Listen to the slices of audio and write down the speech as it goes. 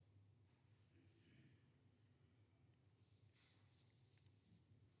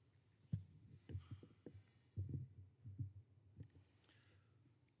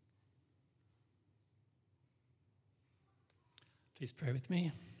Please pray with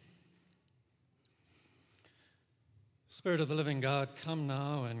me. Spirit of the living God, come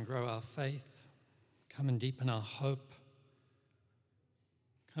now and grow our faith. Come and deepen our hope.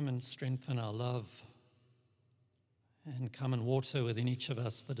 Come and strengthen our love. And come and water within each of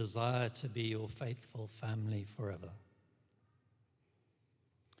us the desire to be your faithful family forever.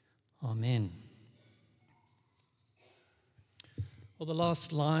 Amen. Well, the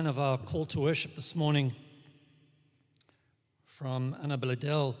last line of our call to worship this morning from Anna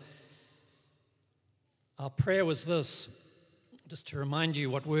Bladel, our prayer was this, just to remind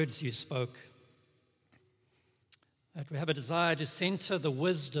you what words you spoke, that we have a desire to center the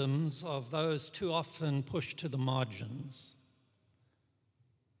wisdoms of those too often pushed to the margins,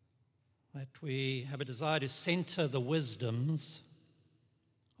 that we have a desire to center the wisdoms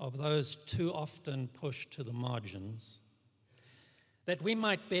of those too often pushed to the margins, that we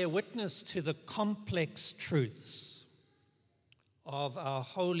might bear witness to the complex truths of our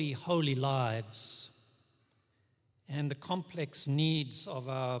holy, holy lives and the complex needs of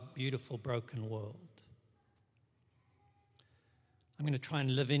our beautiful, broken world. I'm going to try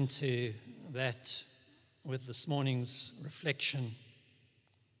and live into that with this morning's reflection.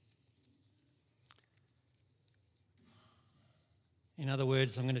 In other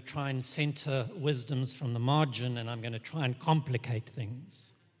words, I'm going to try and center wisdoms from the margin, and I'm going to try and complicate things.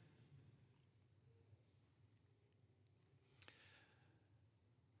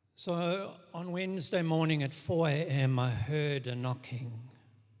 So on Wednesday morning at 4 a.m., I heard a knocking.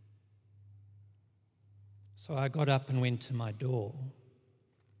 So I got up and went to my door.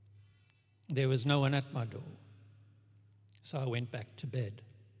 There was no one at my door. So I went back to bed.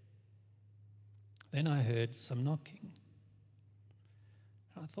 Then I heard some knocking.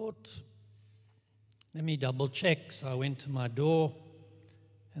 I thought, let me double check. So I went to my door,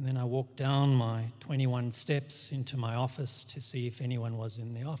 and then I walked down my 21 steps into my office to see if anyone was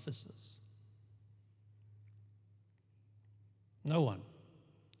in the offices. No one.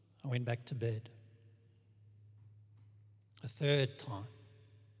 I went back to bed. A third time,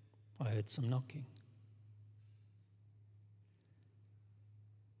 I heard some knocking.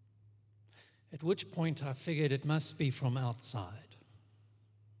 At which point I figured it must be from outside.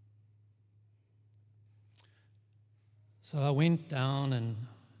 So I went down and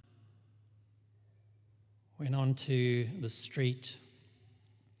went onto the street,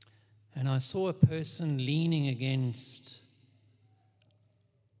 and I saw a person leaning against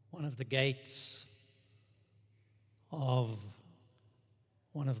one of the gates of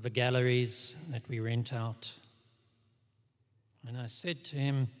one of the galleries that we rent out. And I said to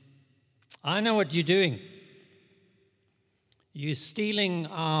him, I know what you're doing. You're stealing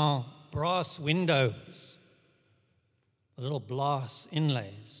our brass windows, the little brass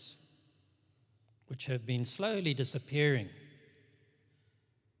inlays, which have been slowly disappearing.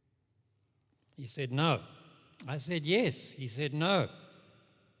 He said, no. I said, yes. He said, no.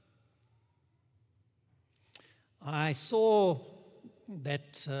 I saw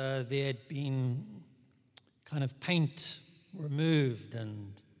that there had been kind of paint removed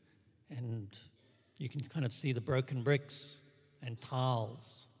and you can kind of see the broken bricks and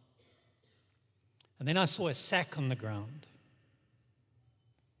tiles. And then I saw a sack on the ground.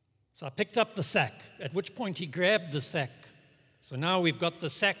 So I picked up the sack, at which point he grabbed the sack. So now we've got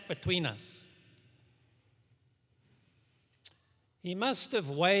the sack between us. He must have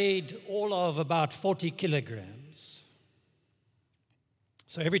weighed all of about 40 kilograms.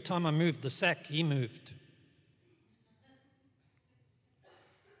 So every time I moved the sack, he moved.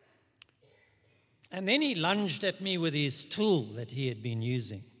 And then he lunged at me with his tool that he had been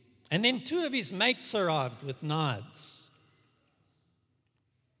using. And then two of his mates arrived with knives.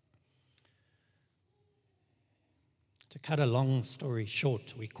 To cut a long story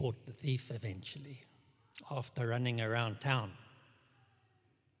short, we caught the thief eventually, after running around town.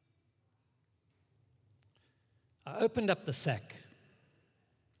 I opened up the sack,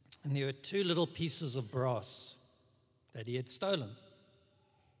 and there were two little pieces of brass that he had stolen.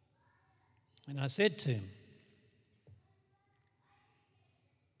 And I said to him,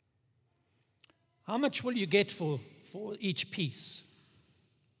 how much will you get for each piece?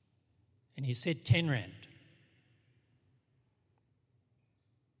 And he said 10 rand.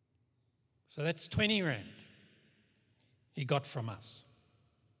 So that's 20 rand he got from us.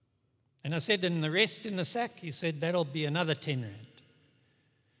 And I said, and the rest in the sack? He said, that'll be another 10 rand.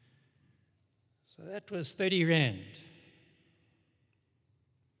 So that was 30 rand.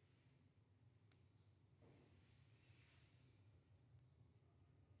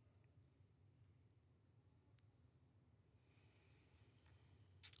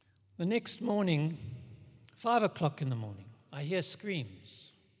 The next morning, 5 o'clock in the morning, I hear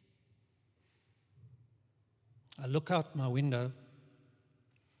screams. I look out my window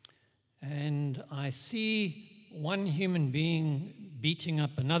and I see one human being beating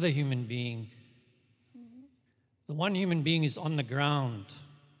up another human being. The one human being is on the ground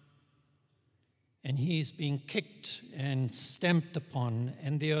and he's being kicked and stamped upon,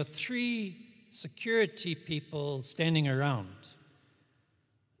 and there are 3 security people standing around,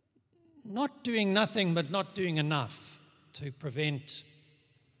 not doing nothing but not doing enough to prevent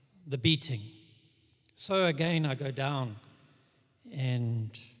the beating. So again, I go down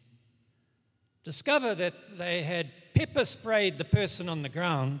and discover that they had pepper sprayed the person on the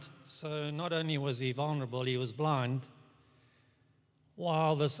ground, so not only was he vulnerable, he was blind,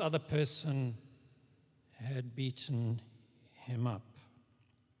 while this other person had beaten him up.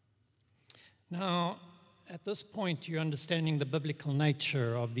 Now, at this point, you're understanding the biblical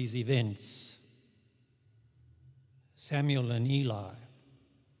nature of these events. Samuel and Eli.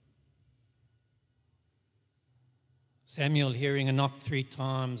 Samuel hearing a knock 3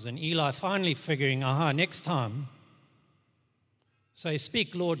 times, and Eli finally figuring, next time, say,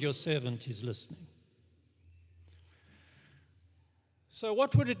 "Speak, Lord, your servant is listening." So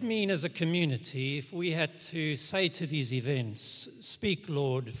what would it mean as a community if we had to say to these events, "Speak,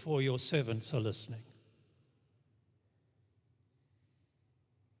 Lord, for your servants are listening"?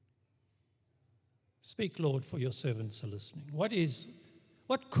 Speak, Lord, for your servants are listening. What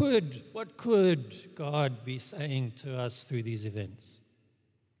could God be saying to us through these events?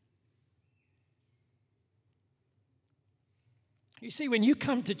 You see, when you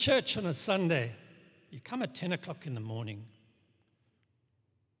come to church on a Sunday, you come at 10 o'clock in the morning.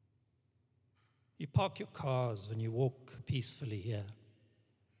 You park your cars and you walk peacefully here.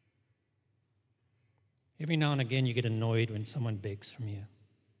 Every now and again you get annoyed when someone begs from you.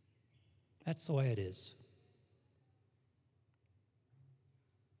 That's the way it is.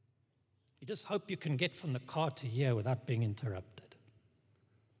 You just hope you can get from the car to here without being interrupted.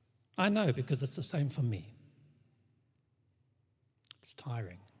 I know, because it's the same for me. It's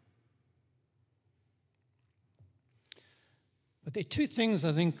tiring. But there are 2 things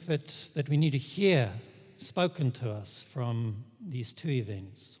I think that we need to hear spoken to us from these 2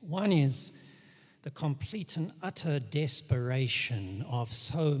 events. One is the complete and utter desperation of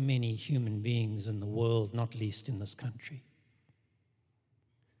so many human beings in the world, not least in this country,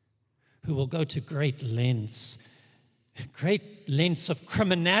 who will go to great lengths of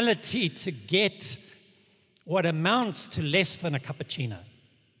criminality to get what amounts to less than a cappuccino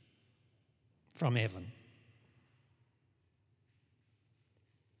from heaven.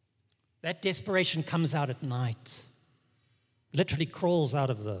 That desperation comes out at night, literally crawls out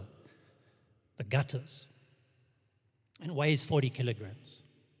of the gutters and weighs 40 kilograms.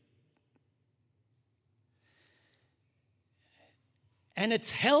 And it's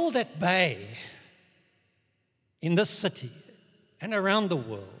held at bay in this city and around the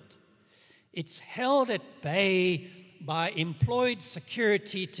world. It's held at bay by employed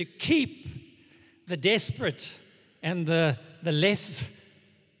security to keep the desperate and the less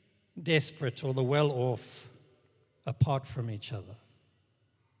desperate or the well-off apart from each other.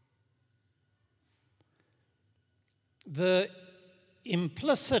 The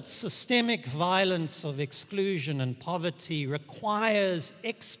implicit systemic violence of exclusion and poverty requires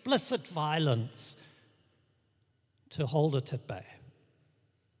explicit violence to hold it at bay.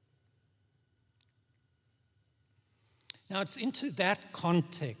 Now, it's into that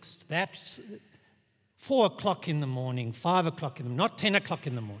context, that 4 o'clock in the morning, 5 o'clock in the morning, not 10 o'clock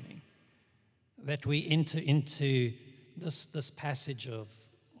in the morning, that we enter into this passage of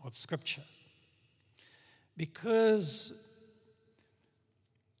Scripture. Because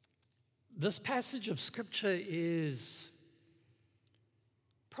this passage of Scripture is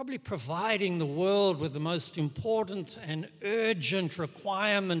probably providing the world with the most important and urgent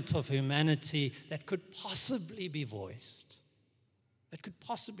requirement of humanity that could possibly be voiced.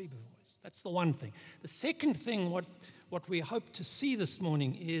 That's the one thing. The second thing, what we hope to see this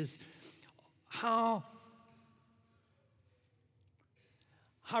morning is how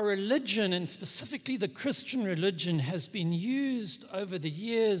religion, and specifically the Christian religion, has been used over the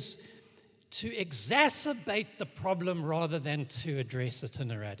years to exacerbate the problem rather than to address it and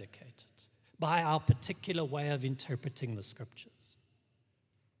eradicate it by our particular way of interpreting the Scriptures.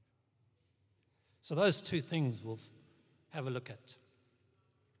 So those 2 things we'll have a look at.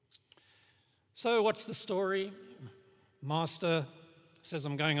 So what's the story? Master says,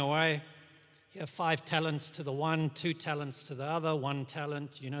 "I'm going away. Here, 5 talents to the one, 2 talents to the other, 1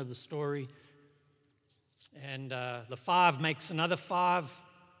 talent." You know the story. And the 5 makes another 5.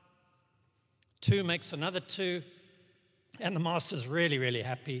 2 makes another 2. And the master's really, really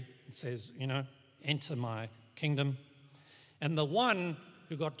happy and says, enter my kingdom. And the one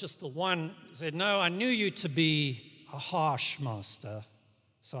who got just the one said, no, I knew you to be a harsh master,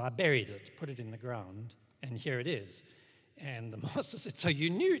 so I buried it, put it in the ground, and here it is. And the master said, so you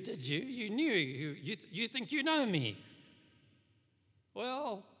knew, did you? You knew, you think you know me.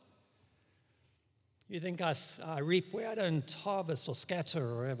 Well, you think I reap where I don't harvest or scatter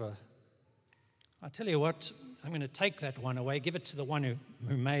or whatever. I tell you what, I'm going to take that one away, give it to the one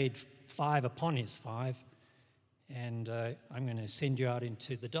who made 5 upon his 5, and I'm going to send you out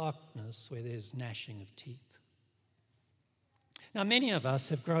into the darkness where there's gnashing of teeth. Now, many of us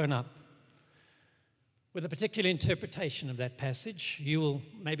have grown up with a particular interpretation of that passage. You will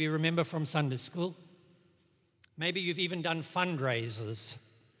maybe remember from Sunday school. Maybe you've even done fundraisers,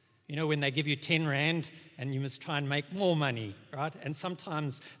 when they give you 10 rand and you must try and make more money, right? And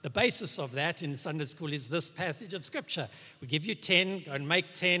sometimes the basis of that in Sunday school is this passage of Scripture. We give you 10, go and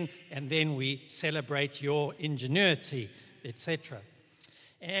make 10, and then we celebrate your ingenuity, etc.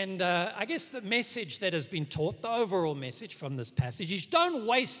 And I guess the message that has been taught, the overall message from this passage is don't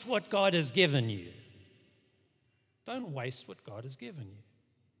waste what God has given you. Don't waste what God has given you.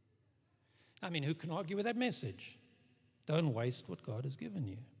 I mean, who can argue with that message? Don't waste what God has given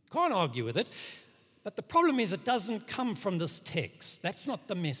you. Can't argue with it. But the problem is it doesn't come from this text. That's not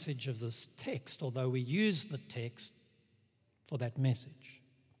the message of this text, although we use the text for that message.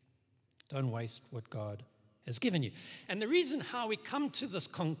 Don't waste what God has given you. And the reason how we come to this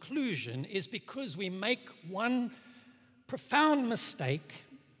conclusion is because we make one profound mistake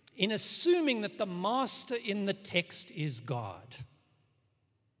in assuming that the master in the text is God.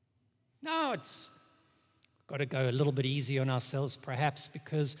 Now, it's got to go a little bit easy on ourselves, perhaps,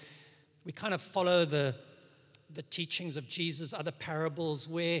 because we kind of follow the teachings of Jesus, other parables,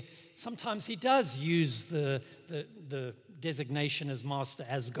 where sometimes he does use the designation as master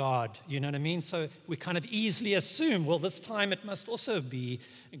as God, you know what I mean? So we kind of easily assume, well, this time it must also be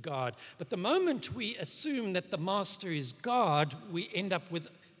God. But the moment we assume that the master is God, we end up with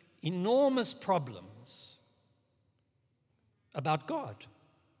enormous problems about God.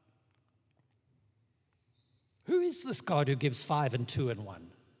 Who is this God who gives 5 and 2 and 1?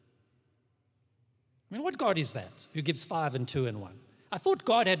 I mean, what God is that who gives 5 and 2 and 1? I thought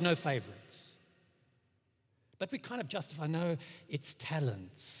God had no favorites. But we kind of justify, no, it's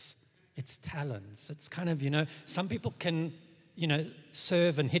talents. It's talents. It's kind of, some people can,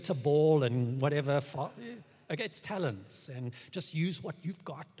 serve and hit a ball and whatever. Okay, it's talents. And just use what you've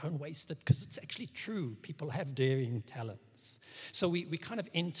got. Don't waste it, because it's actually true. People have varying talents. So we kind of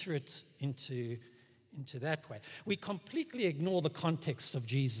enter it into that way. We completely ignore the context of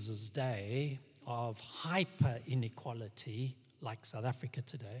Jesus' day of hyper inequality, like South Africa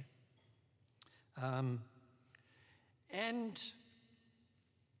today.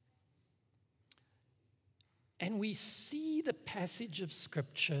 And we see the passage of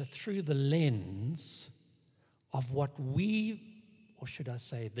Scripture through the lens of what or should I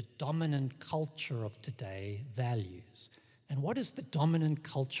say, the dominant culture of today values. And what does the dominant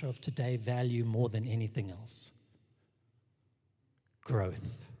culture of today value more than anything else?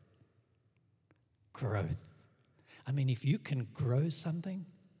 Growth. Growth. I mean, if you can grow something,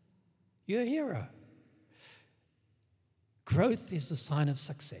 you're a hero. Growth is the sign of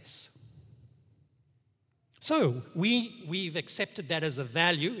success. So we've accepted that as a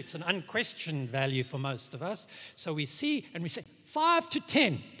value. It's an unquestioned value for most of us. So we see and we say, 5 to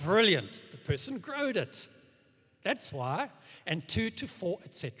 10, brilliant. The person growed it. That's why. And 2 to 4,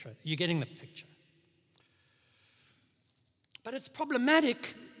 etc. You're getting the picture. But it's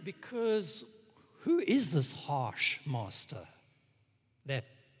problematic because who is this harsh master that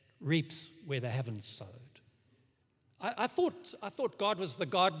reaps where they haven't sowed? I thought God was the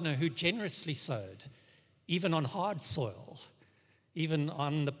gardener who generously sowed, even on hard soil, even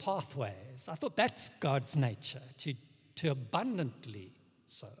on the pathways. I thought that's God's nature, to abundantly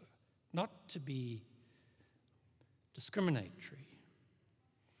sow, not to be discriminatory.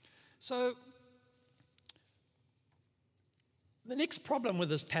 So the next problem with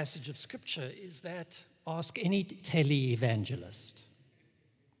this passage of Scripture is that ask any tele-evangelist.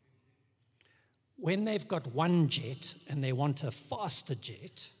 When they've got one jet and they want a faster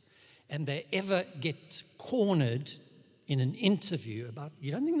jet, and they ever get cornered in an interview about, you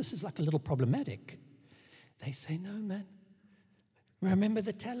don't think this is like a little problematic? They say, no, man, remember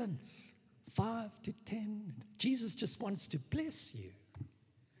the talents, 5 to 10. Jesus just wants to bless you.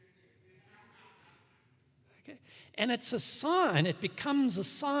 Okay? And it's a sign, it becomes a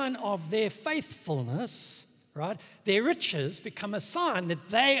sign of their faithfulness, right? Their riches become a sign that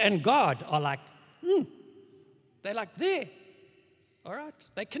they and God are like, They're like there. All right?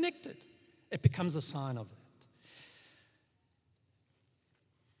 They're connected. It becomes a sign of it.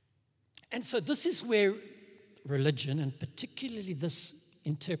 And so this is where religion, and particularly this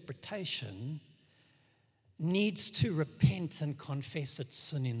interpretation, needs to repent and confess its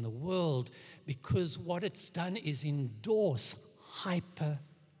sin in the world, because what it's done is endorse hyper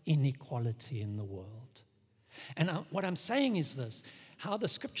inequality in the world. And what I'm saying is this: how the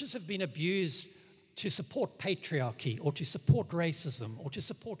scriptures have been abused to support patriarchy or to support racism or to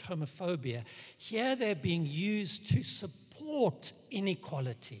support homophobia, here they're being used to support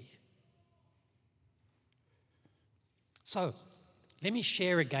inequality. So, let me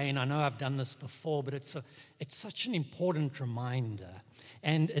share again. I know I've done this before, but it's such an important reminder.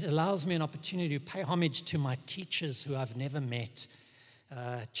 And it allows me an opportunity to pay homage to my teachers who I've never met,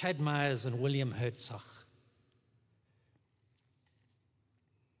 Chad Myers and William Herzog.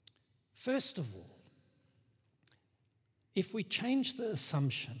 First of all, if we change the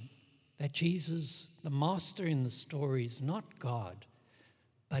assumption that Jesus, the master in the story, is not God,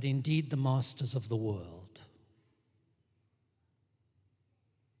 but indeed the masters of the world,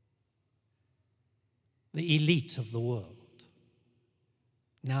 the elite of the world.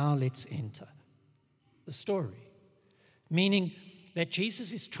 Now let's enter the story. Meaning that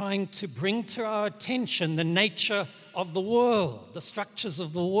Jesus is trying to bring to our attention the nature of the world, the structures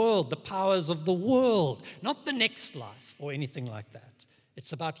of the world, the powers of the world, not the next life or anything like that.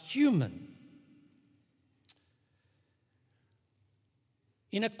 It's about human.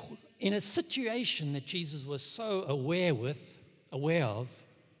 In a situation that Jesus was so aware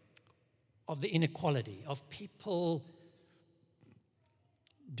of the inequality, of people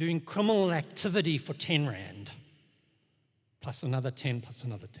doing criminal activity for 10 rand, plus another 10, plus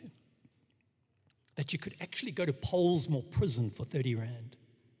another 10. That you could actually go to Polesmore prison for 30 rand.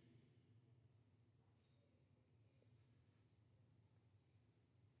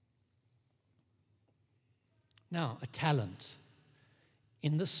 Now, a talent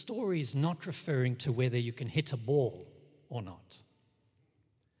in this story is not referring to whether you can hit a ball or not.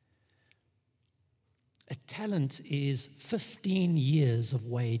 A talent is 15 years of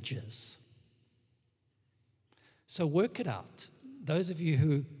wages. So work it out. Those of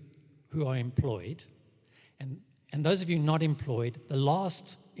you who are employed, and those of you not employed, the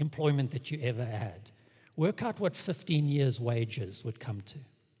last employment that you ever had, work out what 15 years' wages would come to.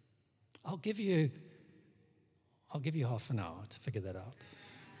 I'll give you half an hour to figure that out.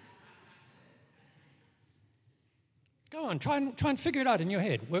 Go on, try and figure it out in your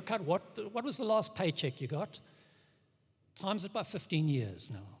head. Work out what was the last paycheck you got. Times it by 15 years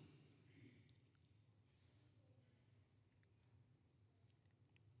now.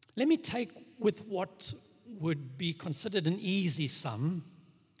 Let me take with what would be considered an easy sum,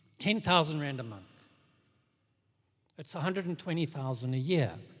 10,000 rand a month. It's 120,000 a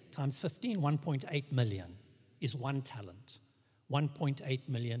year. Times 15, 1.8 million is one talent. 1.8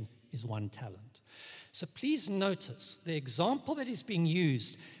 million is one talent. So please notice, the example that is being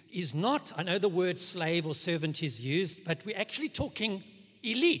used is not, I know the word slave or servant is used, but we're actually talking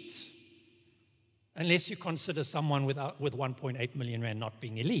elite. Unless you consider someone with 1.8 million rand not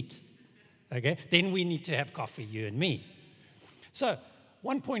being elite. Okay? Then we need to have coffee, you and me. So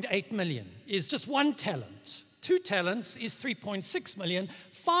 1.8 million is just one talent. 2 talents is 3.6 million.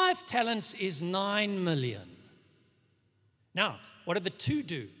 5 talents is 9 million. Now, what did the 2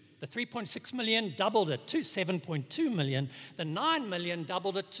 do? The 3.6 million doubled it to 7.2 million. The 9 million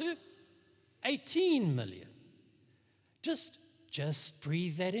doubled it to 18 million. Just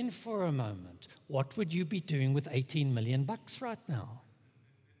breathe that in for a moment. What would you be doing with 18 million bucks right now?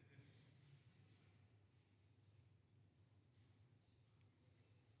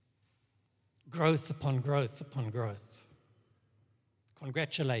 Growth upon growth upon growth.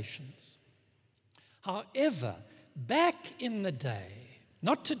 Congratulations. However, back in the day,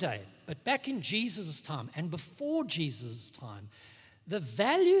 not today, but back in Jesus' time and before Jesus' time, the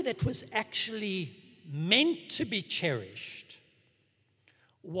value that was actually meant to be cherished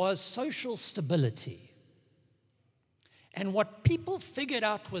was social stability. And what people figured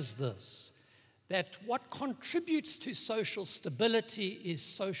out was this, that what contributes to social stability is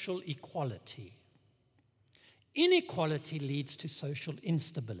social equality. Inequality leads to social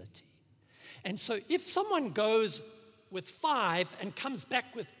instability. And so if someone goes with 5 and comes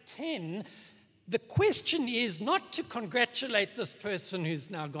back with 10, the question is not to congratulate this person who's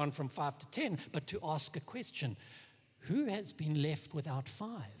now gone from 5 to 10, but to ask a question. Who has been left without 5?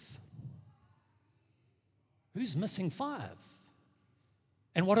 Who's missing 5?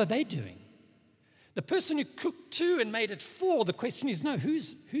 And what are they doing? The person who cooked 2 and made it 4, the question is, no,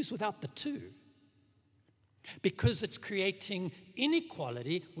 who's without the 2? because it's creating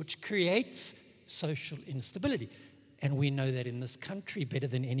inequality, which creates social instability. And we know that in this country better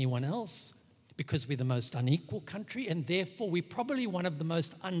than anyone else, because we're the most unequal country, and therefore we're probably one of the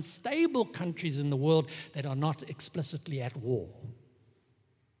most unstable countries in the world that are not explicitly at war.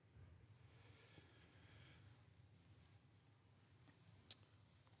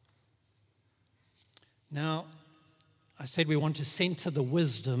 Now, I said we want to center the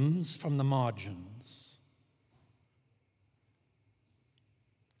wisdoms from the margins.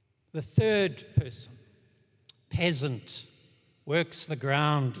 The third person, peasant, works the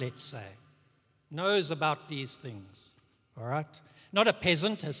ground, let's say, knows about these things, all right? Not a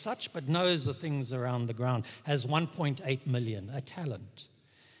peasant as such, but knows the things around the ground, has 1.8 million, a talent,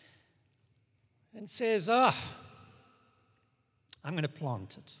 and says, I'm going to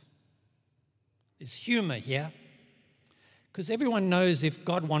plant it. There's humor here, because everyone knows if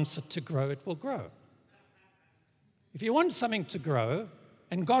God wants it to grow, it will grow. If you want something to grow,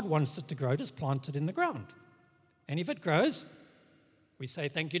 and God wants it to grow, just plant it in the ground. And if it grows, we say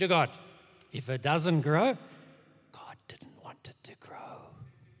thank you to God. If it doesn't grow, God didn't want it to grow.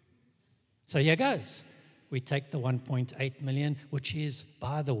 So here goes. We take the 1.8 million, which is,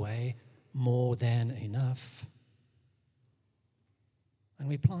 by the way, more than enough, and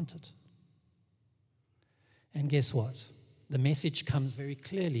we plant it. And guess what? The message comes very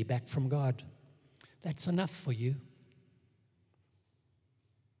clearly back from God. That's enough for you.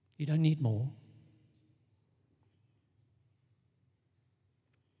 You don't need more.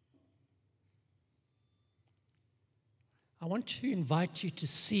 I want to invite you to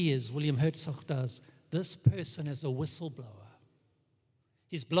see, as William Herzog does, this person as a whistleblower.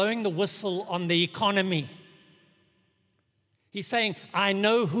 He's blowing the whistle on the economy. He's saying, I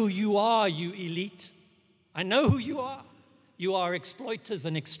know who you are, you elite. I know who you are. You are exploiters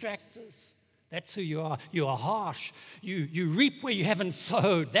and extractors. That's who you are. You are harsh. You reap where you haven't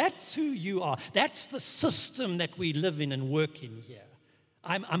sowed. That's who you are. That's the system that we live in and work in here.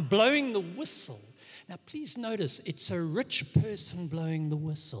 I'm blowing the whistle. Now, please notice, it's a rich person blowing the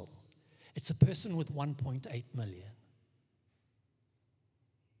whistle. It's a person with 1.8 million.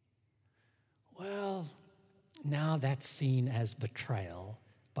 Well, now that's seen as betrayal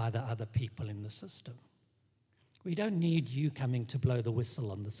by the other people in the system. We don't need you coming to blow the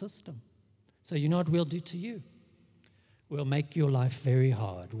whistle on the system. So you know what we'll do to you? We'll make your life very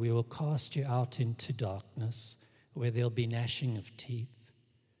hard. We will cast you out into darkness where there'll be gnashing of teeth.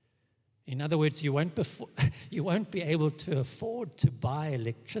 In other words, you won't be able to afford to buy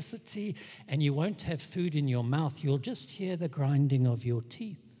electricity, and you won't have food in your mouth. You'll just hear the grinding of your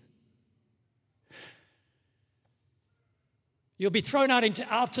teeth. You'll be thrown out into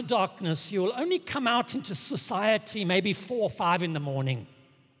outer darkness. You'll only come out into society maybe 4 or 5 in the morning.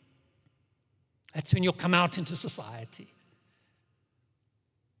 That's when you'll come out into society.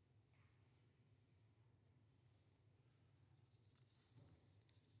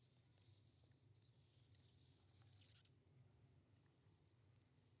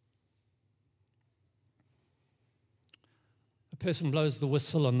 Person blows the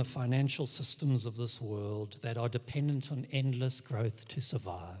whistle on the financial systems of this world that are dependent on endless growth to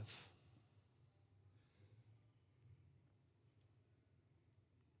survive.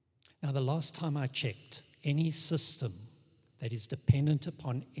 Now, the last time I checked, any system that is dependent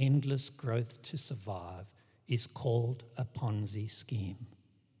upon endless growth to survive is called a Ponzi scheme.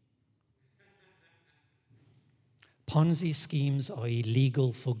 Ponzi schemes are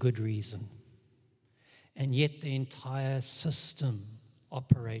illegal for good reason. And yet the entire system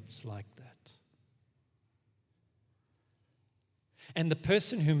operates like that. And the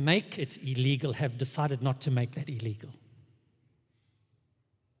person who make it illegal have decided not to make that illegal.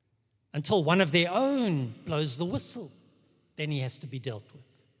 Until one of their own blows the whistle, then he has to be dealt with.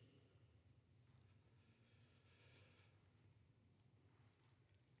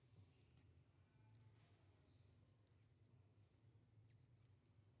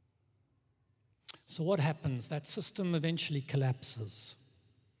 So what happens? That system eventually collapses.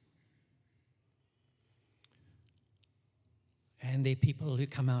 And there are people who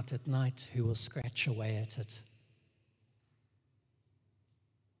come out at night who will scratch away at it.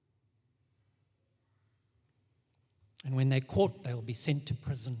 And when they're caught, they'll be sent to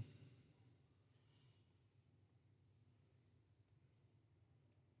prison.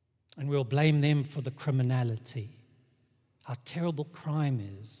 And we'll blame them for the criminality, how terrible crime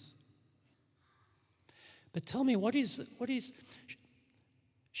is. But tell me, what is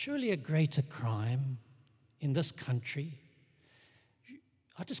surely a greater crime in this country?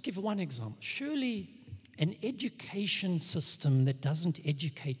 I'll just give one example. Surely an education system that doesn't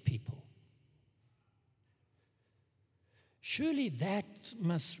educate people. Surely that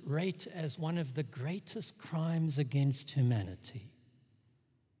must rate as one of the greatest crimes against humanity.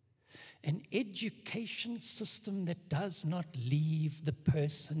 An education system that does not leave the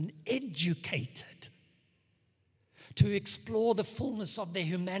person educated to explore the fullness of their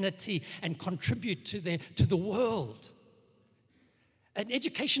humanity and contribute to the world. An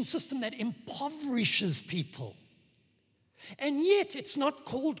education system that impoverishes people. And yet it's not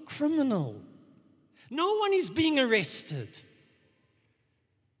called criminal. No one is being arrested.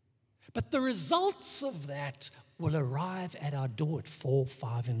 But the results of that will arrive at our door at 4,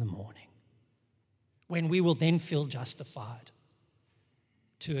 5 in the morning, when we will then feel justified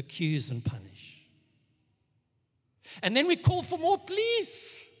to accuse and punish. And then we call for more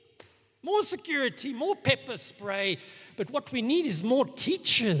police, more security, more pepper spray. But what we need is more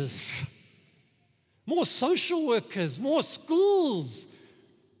teachers, more social workers, more schools.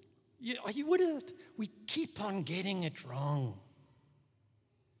 Are you with it? We keep on getting it wrong.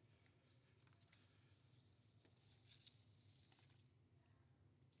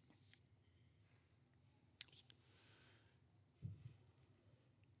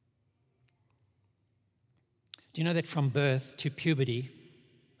 Do you know that from birth to puberty,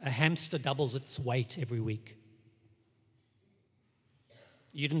 a hamster doubles its weight every week?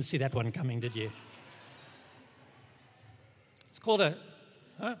 You didn't see that one coming, did you? It's called a...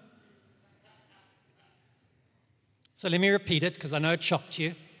 Huh? So let me repeat it, because I know it shocked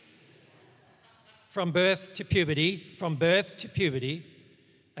you. From birth to puberty,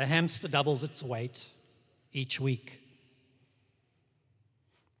 a hamster doubles its weight each week.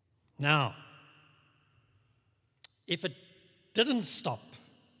 Now, if it didn't stop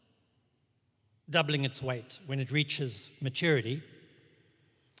doubling its weight when it reaches maturity,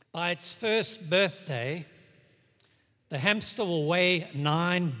 by its first birthday, the hamster will weigh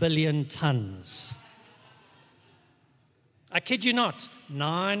 9 billion tons. I kid you not,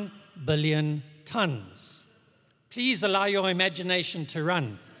 9 billion tons. Please allow your imagination to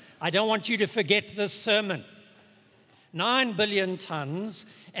run. I don't want you to forget this sermon. 9 billion tons,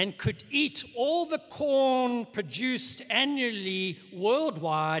 and could eat all the corn produced annually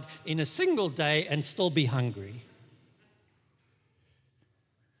worldwide in a single day and still be hungry.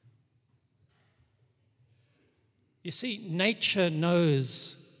 You see, nature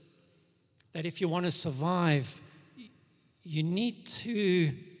knows that if you want to survive, you need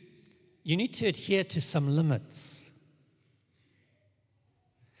to adhere to some limits.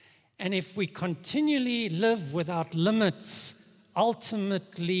 And if we continually live without limits,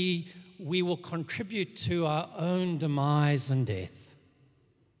 ultimately we will contribute to our own demise and death.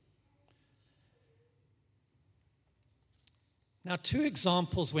 Now, 2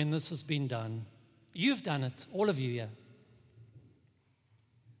 examples when this has been done. You've done it, all of you here.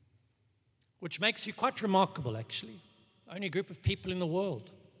 Which makes you quite remarkable, actually. Only group of people in the world.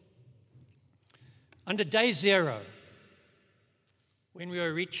 Under day 0, when we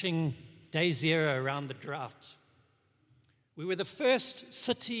were reaching day 0 around the drought, we were the first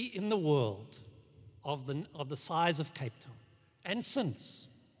city in the world of the size of Cape Town, and since,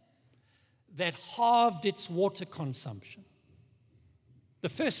 that halved its water consumption. The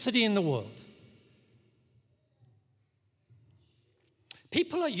first city in the world.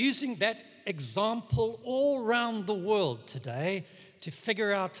 People are using that example all around the world today to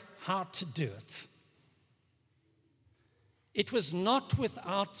figure out how to do it. It was not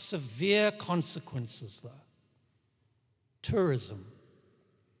without severe consequences, though. Tourism.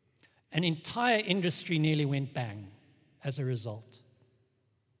 An entire industry nearly went bang as a result.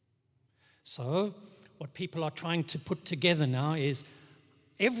 So, what people are trying to put together now is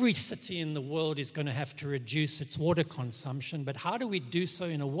every city in the world is going to have to reduce its water consumption, but how do we do so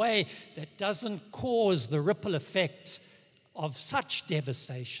in a way that doesn't cause the ripple effect of such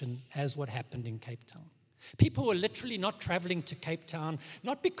devastation as what happened in Cape Town? People were literally not traveling to Cape Town,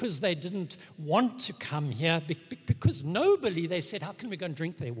 not because they didn't want to come here, because nobody, they said, how can we go and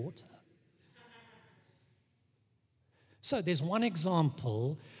drink their water? So there's one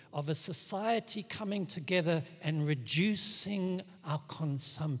example of a society coming together and reducing our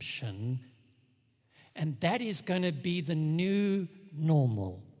consumption, and that is going to be the new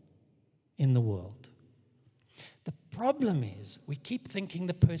normal in the world. The problem is we keep thinking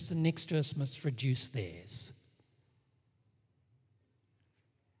the person next to us must reduce theirs.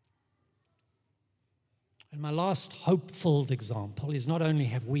 And my last hopeful example is not only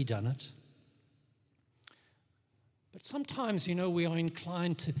have we done it, but sometimes, we are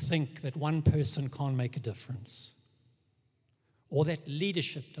inclined to think that one person can't make a difference, or that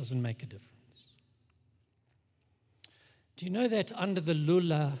leadership doesn't make a difference. Do you know that under the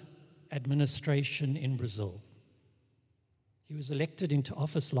Lula administration in Brazil, He was elected into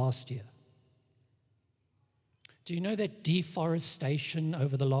office last year. Do you know that deforestation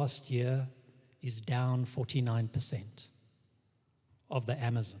over the last year is down 49% of the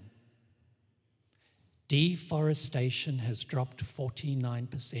Amazon? Deforestation has dropped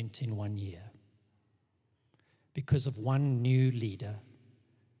 49% in 1 year because of one new leader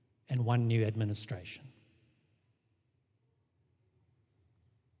and one new administration.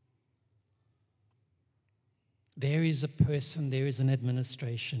 There is a person, there is an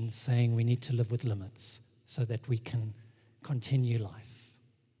administration saying we need to live with limits so that we can continue life.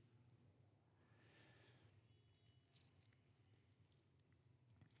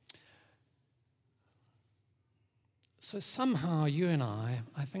 So somehow you and I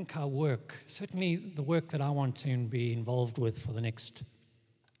think our work, certainly the work that I want to be involved with for the next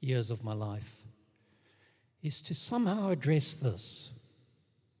years of my life, is to somehow address this.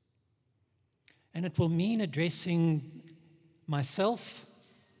 And it will mean addressing myself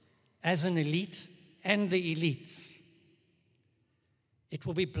as an elite and the elites. It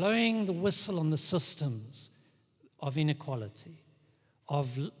will be blowing the whistle on the systems of inequality,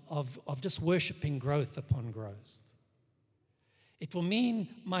 of just worshiping growth upon growth. It will mean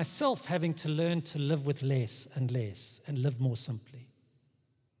myself having to learn to live with less and live more simply.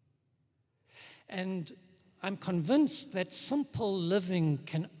 And I'm convinced that simple living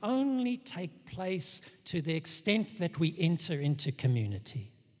can only take place to the extent that we enter into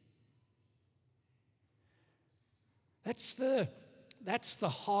community. That's the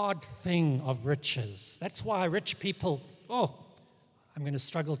hard thing of riches. That's why rich people, I'm going to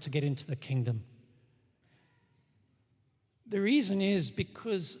struggle to get into the kingdom. The reason is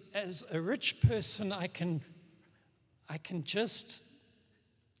because as a rich person, I can just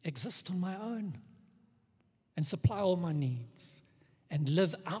exist on my own and supply all my needs and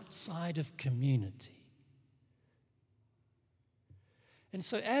live outside of community. And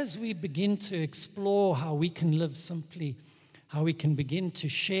so as we begin to explore how we can live simply, how we can begin to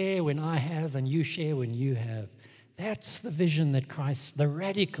share when I have and you share when you have, that's the vision that Christ, the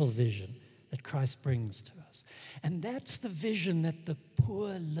radical vision that Christ brings to us. And that's the vision that the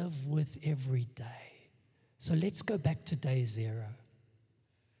poor live with every day. So let's go back to day zero.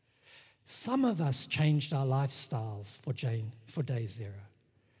 Some of us changed our lifestyles for day zero.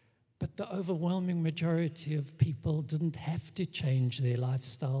 But the overwhelming majority of people didn't have to change their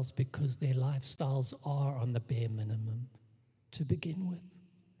lifestyles because their lifestyles are on the bare minimum to begin with.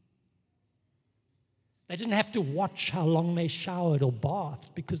 They didn't have to watch how long they showered or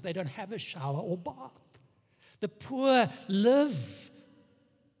bathed because they don't have a shower or bath. The poor live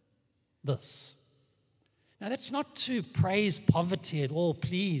this. Now, that's not to praise poverty at all,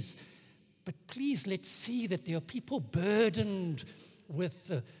 please. But please, let's see that there are people burdened with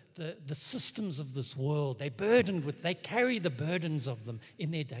the systems of this world. They carry the burdens of them in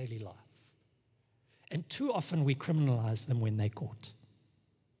their daily life. And too often we criminalize them when they're caught,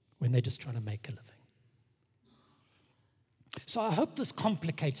 when they're just trying to make a living. So I hope this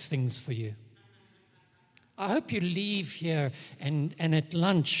complicates things for you. I hope you leave here and at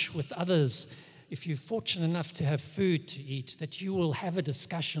lunch with others, if you're fortunate enough to have food to eat, that you will have a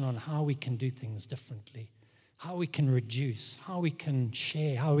discussion on how we can do things differently, how we can reduce, how we can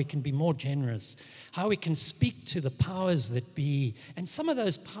share, how we can be more generous, how we can speak to the powers that be. And some of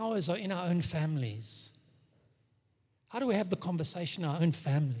those powers are in our own families. How do we have the conversation in our own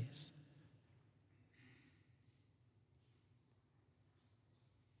families?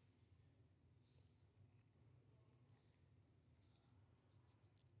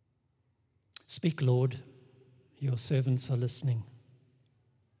 Speak, Lord, your servants are listening.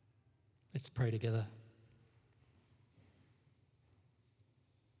 Let's pray together.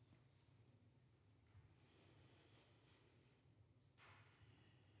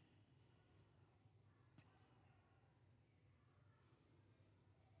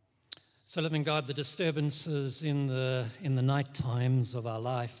 So, living God, the disturbances in the night times of our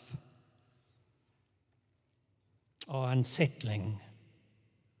life are unsettling.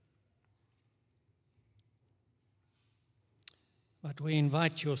 But we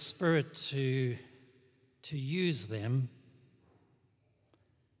invite your Spirit to use them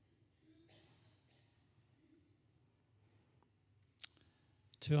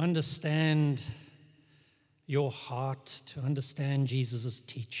to understand your heart, to understand Jesus'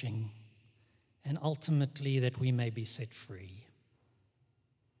 teaching, and ultimately that we may be set free.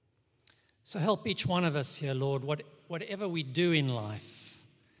 So help each one of us here, Lord, whatever we do in life,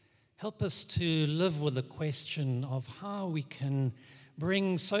 help us to live with the question of how we can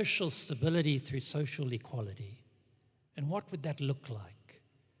bring social stability through social equality. And what would that look like?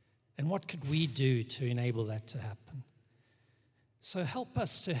 And what could we do to enable that to happen? So help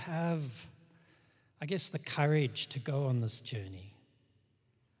us to have, I guess, the courage to go on this journey.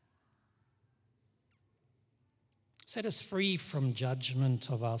 Set us free from judgment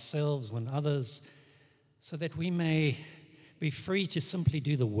of ourselves and others so that we may be free to simply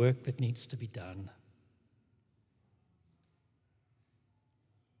do the work that needs to be done.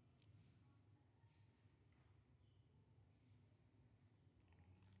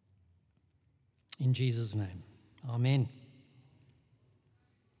 In Jesus' name, amen.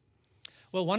 Well,